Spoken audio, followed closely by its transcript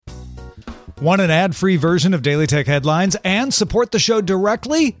Want an ad-free version of Daily Tech Headlines and support the show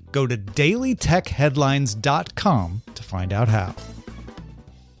directly? Go to dailytechheadlines.com to find out how.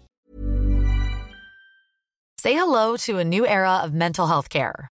 Say hello to a new era of mental health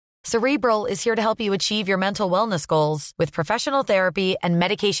care. Cerebral is here to help you achieve your mental wellness goals with professional therapy and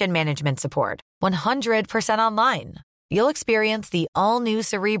medication management support. 100% online. You'll experience the all-new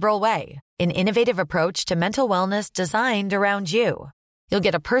Cerebral Way, an innovative approach to mental wellness designed around you. You'll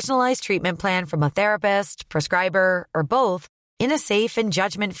get a personalized treatment plan from a therapist, prescriber, or both in a safe and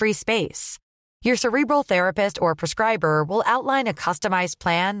judgment-free space. Your Cerebral therapist or prescriber will outline a customized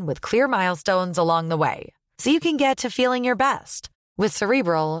plan with clear milestones along the way, so you can get to feeling your best. With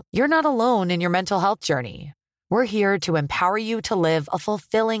Cerebral, you're not alone in your mental health journey. We're here to empower you to live a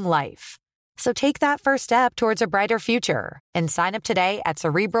fulfilling life. So take that first step towards a brighter future and sign up today at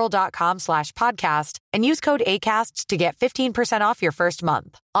Cerebral.com/podcast and use code ACAST to get 15% off your first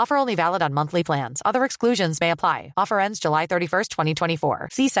month. Offer only valid on monthly plans. Other exclusions may apply. Offer ends July 31st, 2024.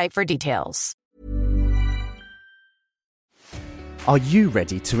 See site for details. Are you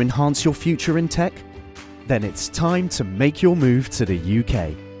ready to enhance your future in tech? Then it's time to make your move to the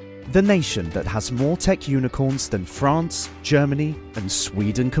UK. The nation that has more tech unicorns than France, Germany, and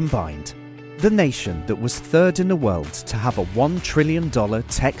Sweden combined. The nation that was third in the world to have a $1 trillion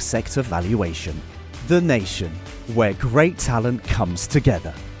tech sector valuation. The nation where great talent comes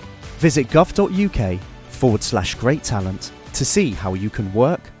together. Visit gov.uk/great talent to see how you can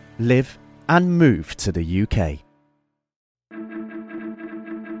work, live, and move to the UK.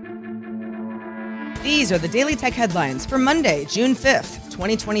 These are the Daily Tech Headlines for Monday, June 5th,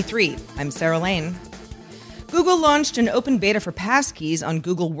 2023. I'm Sarah Lane. Google launched an open beta for passkeys on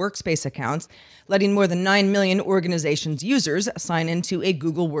Google Workspace accounts, letting more than 9 million organizations' users sign into a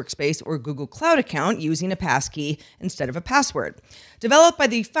Google Workspace or Google Cloud account using a passkey instead of a password. Developed by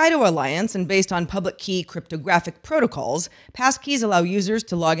the FIDO Alliance and based on public key cryptographic protocols, passkeys allow users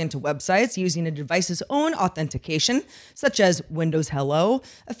to log into websites using a device's own authentication, such as Windows Hello,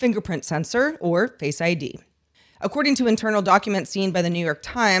 a fingerprint sensor, or Face ID. According to internal documents seen by the New York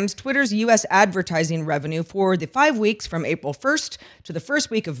Times, Twitter's U.S. advertising revenue for the 5 weeks from April 1st to the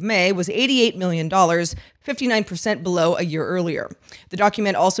first week of May was $88 million, 59% below a year earlier. The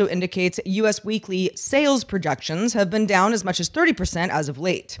document also indicates U.S. weekly sales projections have been down as much as 30% as of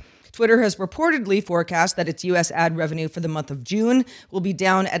late. Twitter has reportedly forecast that its U.S. ad revenue for the month of June will be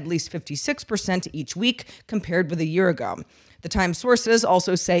down at least 56% each week compared with a year ago. The Times sources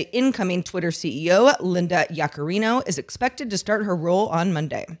also say incoming Twitter CEO Linda Yaccarino is expected to start her role on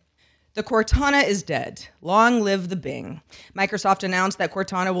Monday. The Cortana is dead. Long live the Bing. Microsoft announced that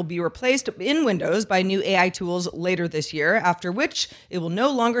Cortana will be replaced in Windows by new AI tools later this year, after which it will no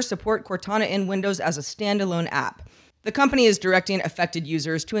longer support Cortana in Windows as a standalone app. The company is directing affected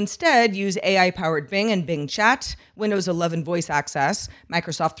users to instead use AI-powered Bing and Bing Chat, Windows 11 Voice Access,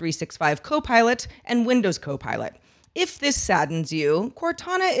 Microsoft 365 Copilot, and Windows Copilot. If this saddens you,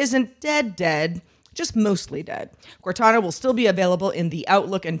 Cortana isn't dead, just mostly dead. Cortana will still be available in the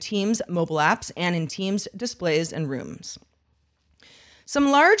Outlook and Teams mobile apps and in Teams displays and rooms.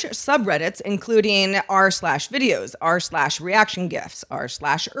 Some large subreddits, including r/videos, r/reaction gifs,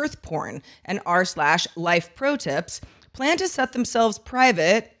 r/earthporn, and r/lifeprotips, plan to set themselves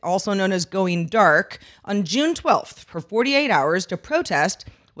private, also known as going dark, on June 12th for 48 hours to protest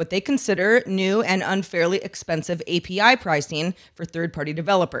what they consider new and unfairly expensive API pricing for third-party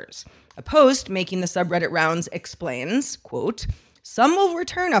developers. A post making the subreddit rounds explains, quote, "Some will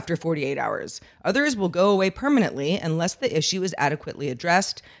return after 48 hours. Others will go away permanently unless the issue is adequately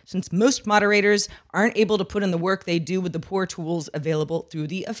addressed, since most moderators aren't able to put in the work they do with the poor tools available through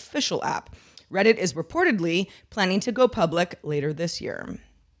the official app." Reddit is reportedly planning to go public later this year.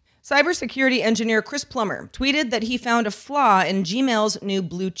 Cybersecurity engineer Chris Plummer tweeted that he found a flaw in Gmail's new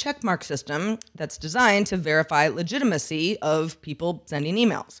blue checkmark system that's designed to verify legitimacy of people sending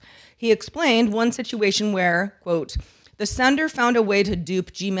emails. He explained one situation where, quote, "The sender found a way to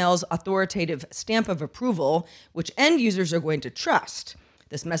dupe Gmail's authoritative stamp of approval, which end users are going to trust.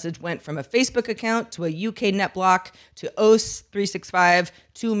 This message went from a Facebook account to a UK NetBlock to OS 365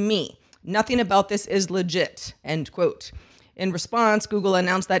 to me. Nothing about this is legit," end quote. In response, Google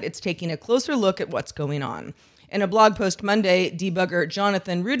announced that it's taking a closer look at what's going on. In a blog post Monday, debugger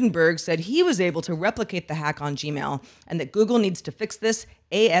Jonathan Rudenberg said he was able to replicate the hack on Gmail and that Google needs to fix this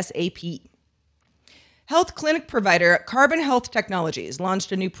ASAP. Health clinic provider Carbon Health Technologies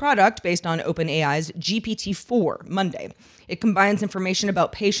launched a new product based on OpenAI's GPT-4 Monday. It combines information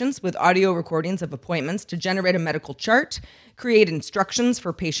about patients with audio recordings of appointments to generate a medical chart, create instructions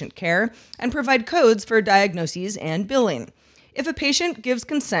for patient care, and provide codes for diagnoses and billing. If a patient gives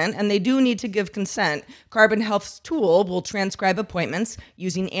consent, and they do need to give consent, Carbon Health's tool will transcribe appointments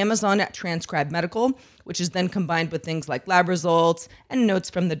using Amazon Transcribe Medical, which is then combined with things like lab results and notes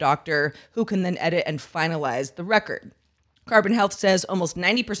from the doctor, who can then edit and finalize the record. Carbon Health says almost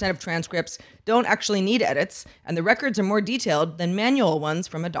 90% of transcripts don't actually need edits, and the records are more detailed than manual ones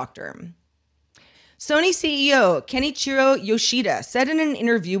from a doctor. Sony CEO Kenichiro Yoshida said in an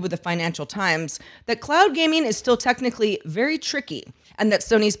interview with the Financial Times that cloud gaming is still technically very tricky, and that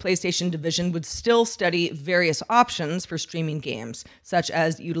Sony's PlayStation division would still study various options for streaming games, such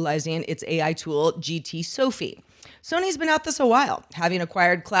as utilizing its AI tool GT Sophie. Sony's been at this a while, having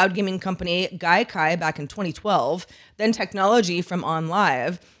acquired cloud gaming company Gaikai back in 2012, then technology from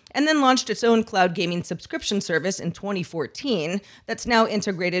OnLive, and then launched its own cloud gaming subscription service in 2014 that's now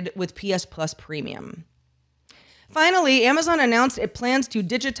integrated with PS Plus Premium. Finally, Amazon announced it plans to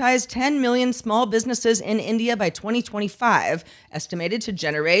digitize 10 million small businesses in India by 2025, estimated to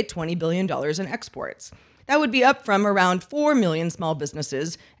generate $20 billion in exports. That would be up from around 4 million small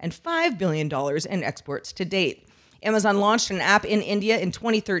businesses and $5 billion in exports to date. Amazon launched an app in India in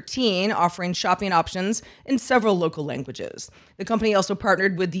 2013, offering shopping options in several local languages. The company also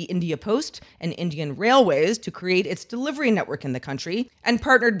partnered with the India Post and Indian Railways to create its delivery network in the country, and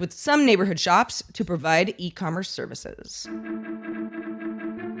partnered with some neighborhood shops to provide e-commerce services.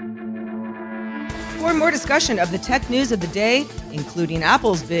 For more discussion of the tech news of the day, including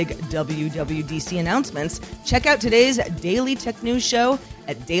Apple's big WWDC announcements, check out today's Daily Tech News Show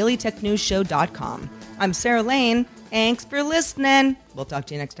at dailytechnewsshow.com. I'm Sarah Lane. Thanks for listening. We'll talk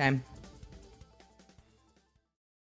to you next time.